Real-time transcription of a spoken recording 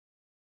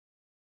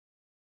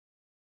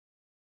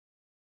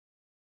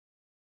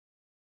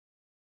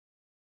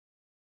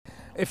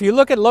If you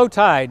look at low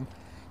tide,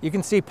 you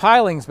can see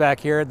pilings back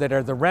here that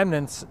are the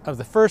remnants of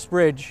the first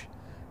bridge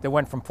that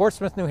went from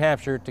Portsmouth, New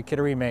Hampshire to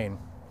Kittery, Maine.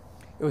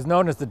 It was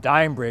known as the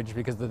Deane Bridge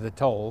because of the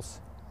tolls,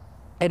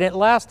 and it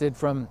lasted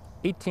from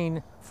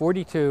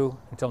 1842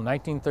 until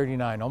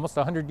 1939, almost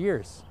 100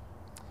 years.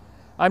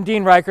 I'm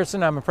Deane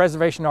Rykerson. I'm a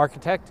preservation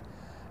architect,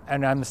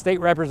 and I'm the state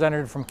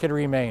representative from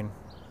Kittery, Maine.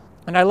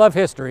 And I love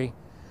history.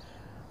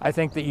 I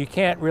think that you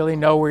can't really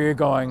know where you're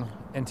going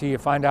until you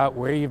find out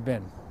where you've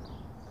been.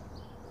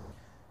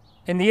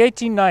 In the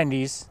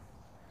 1890s,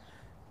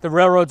 the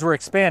railroads were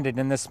expanded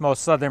in this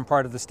most southern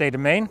part of the state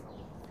of Maine.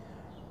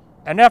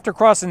 And after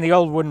crossing the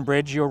old wooden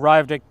bridge, you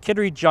arrived at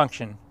Kittery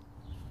Junction,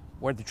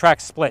 where the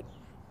tracks split.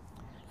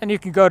 And you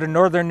can go to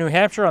northern New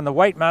Hampshire on the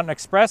White Mountain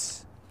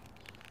Express,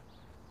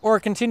 or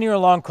continue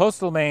along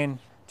coastal Maine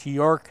to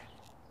York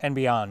and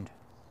beyond.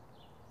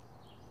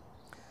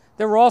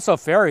 There were also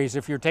ferries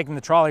if you're taking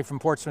the trolley from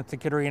Portsmouth to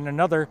Kittery, and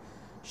another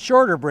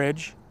shorter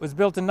bridge was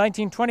built in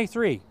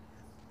 1923,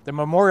 the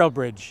Memorial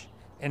Bridge,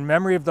 in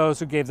memory of those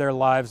who gave their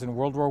lives in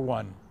World War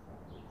I.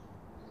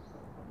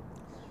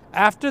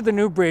 After the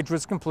new bridge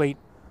was complete,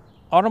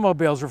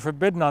 automobiles were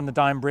forbidden on the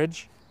Deane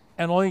Bridge,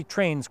 and only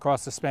trains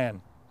crossed the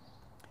span.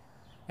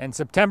 And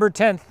September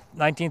 10th,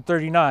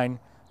 1939,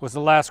 was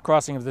the last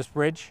crossing of this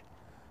bridge,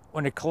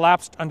 when it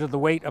collapsed under the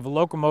weight of a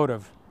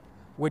locomotive,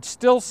 which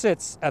still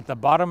sits at the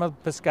bottom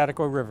of the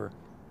Piscataqua River.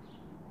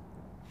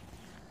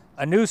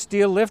 A new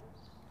steel lift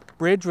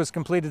bridge was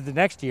completed the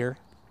next year,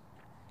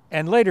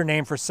 and later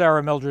named for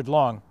Sarah Mildred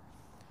Long,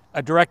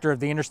 a director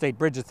of the Interstate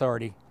Bridge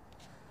Authority.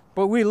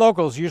 But we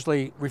locals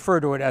usually refer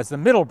to it as the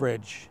Middle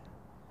Bridge,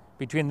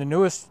 between the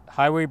newest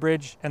highway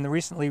bridge and the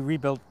recently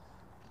rebuilt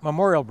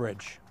Memorial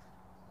Bridge.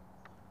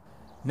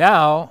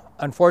 Now,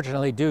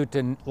 unfortunately, due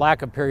to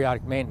lack of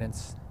periodic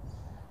maintenance,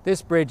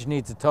 this bridge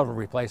needs a total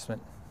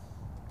replacement.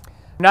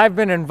 And I've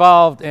been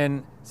involved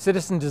in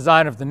citizen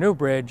design of the new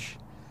bridge,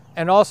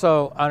 and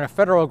also on a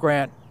federal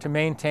grant to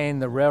maintain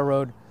the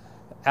railroad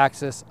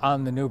access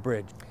on the new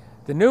bridge.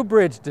 The new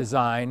bridge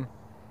design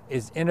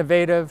is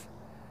innovative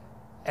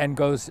and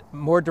goes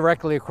more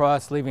directly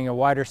across, leaving a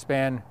wider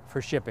span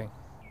for shipping.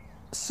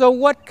 So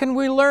what can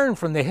we learn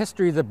from the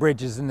history of the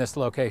bridges in this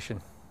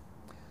location?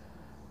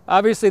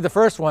 Obviously, the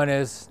first one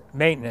is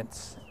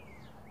maintenance.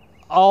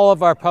 All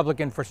of our public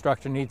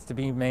infrastructure needs to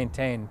be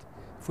maintained.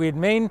 If we had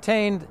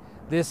maintained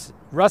this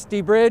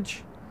rusty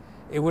bridge,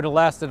 it would have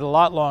lasted a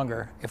lot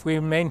longer. If we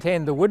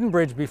maintained the wooden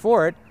bridge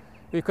before it,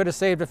 we could have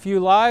saved a few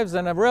lives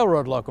and a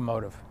railroad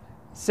locomotive.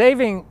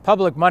 Saving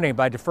public money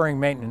by deferring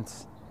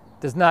maintenance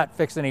does not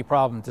fix any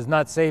problem, does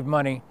not save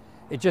money,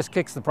 it just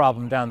kicks the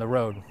problem down the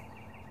road.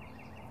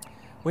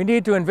 We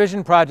need to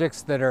envision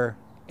projects that are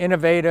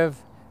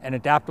innovative and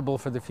adaptable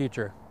for the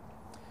future.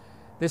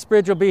 This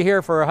bridge will be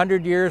here for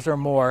 100 years or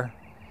more.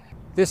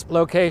 This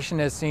location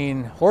has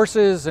seen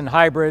horses and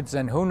hybrids,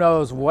 and who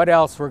knows what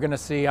else we're going to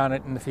see on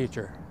it in the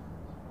future.